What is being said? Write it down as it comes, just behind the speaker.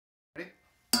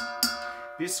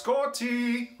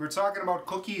Biscotti! We're talking about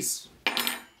cookies.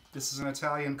 This is an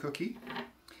Italian cookie.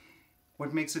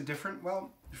 What makes it different? Well,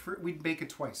 we bake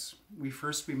it twice.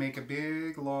 First we make a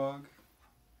big log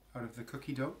out of the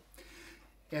cookie dough.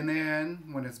 And then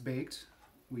when it's baked,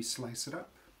 we slice it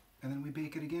up. And then we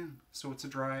bake it again. So it's a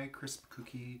dry, crisp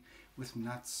cookie with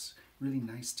nuts. Really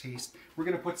nice taste. We're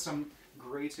going to put some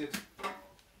grated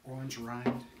orange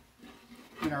rind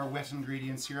in our wet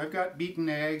ingredients here. I've got beaten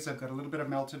eggs, I've got a little bit of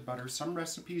melted butter. Some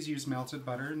recipes use melted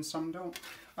butter and some don't.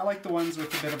 I like the ones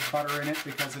with a bit of butter in it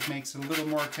because it makes it a little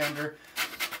more tender.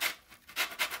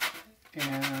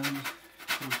 And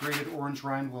the grated orange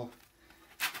rind will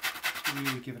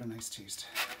really give it a nice taste.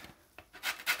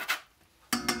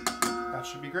 That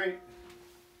should be great.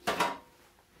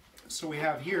 So we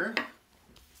have here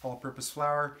all-purpose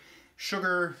flour,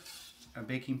 sugar, a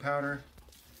baking powder,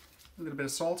 a little bit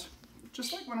of salt.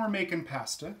 Just like when we're making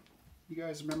pasta. You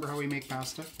guys remember how we make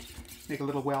pasta? Make a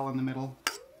little well in the middle.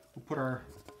 We'll put our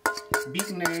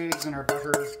beaten eggs and our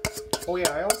butter. Oh yeah,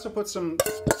 I also put some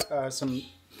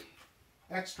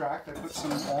extract. I put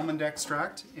some almond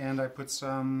extract and I put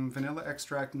some vanilla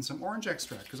extract and some orange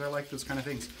extract because I like those kind of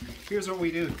things. Here's what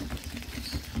we do.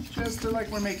 Just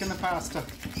like we're making the pasta.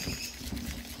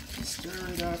 Stir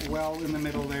that well in the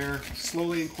middle there.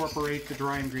 Slowly incorporate the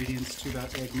dry ingredients to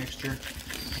that egg mixture.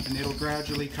 And it'll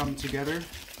gradually come together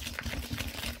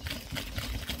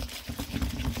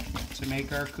to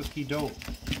make our cookie dough.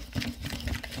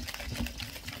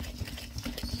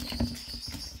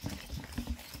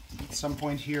 At some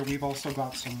point here we've also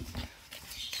got some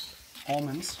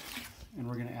almonds and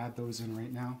we're going to add those in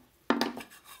right now.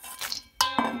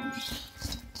 And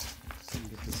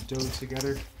get this dough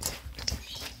together.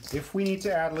 If we need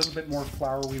to add a little bit more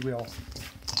flour we will,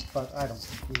 but I don't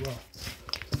think we will.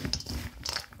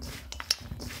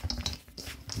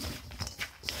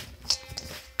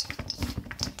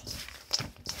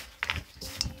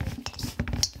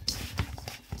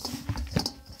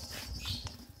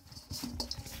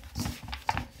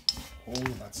 Oh,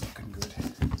 that's looking good.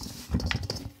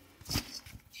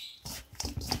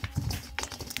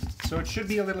 So it should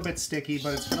be a little bit sticky,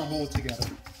 but it's going to hold together.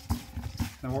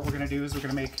 Now what we're going to do is we're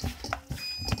going to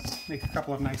make a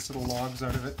couple of nice little logs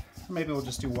out of it. Or maybe we'll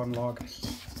just do one log.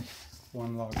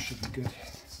 One log should be good.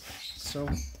 So,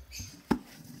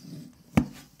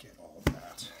 get all of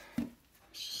that.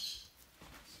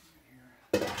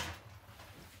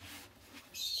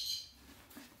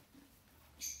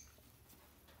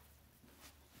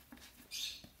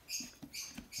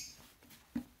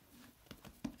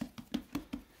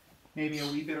 Maybe a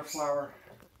wee bit of flour,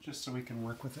 just so we can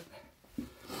work with it.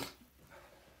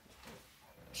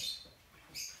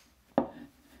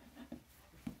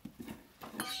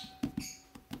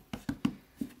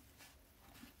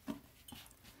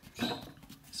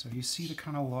 So you see the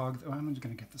kind of log, oh, I'm just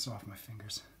going to get this off my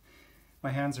fingers.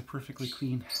 My hands are perfectly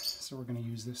clean, so we're going to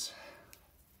use this.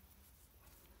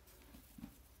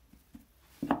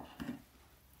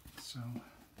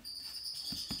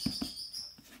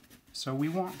 So we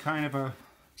want kind of a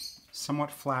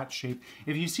somewhat flat shape.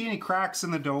 If you see any cracks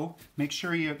in the dough, make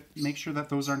sure that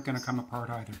those aren't going to come apart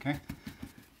either, okay?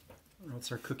 Or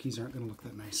else our cookies aren't going to look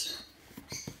that nice.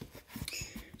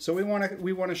 So we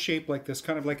want a shape like this,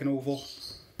 kind of like an oval.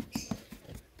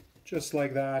 Just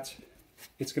like that.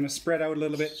 It's going to spread out a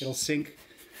little bit, it'll sink.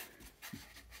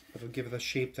 It'll give it the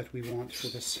shape that we want for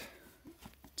this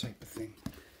type of thing.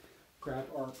 Grab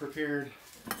our prepared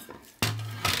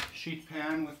sheet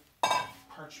pan with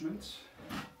parchment.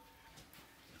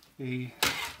 A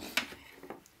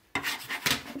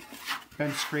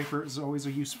bench scraper is always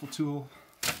a useful tool.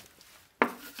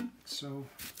 So,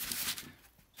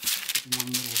 one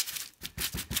little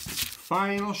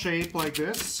final shape like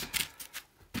this.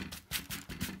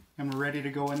 And we're ready to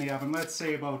go in the oven. Let's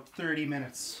say about 30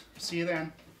 minutes. See you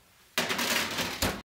then.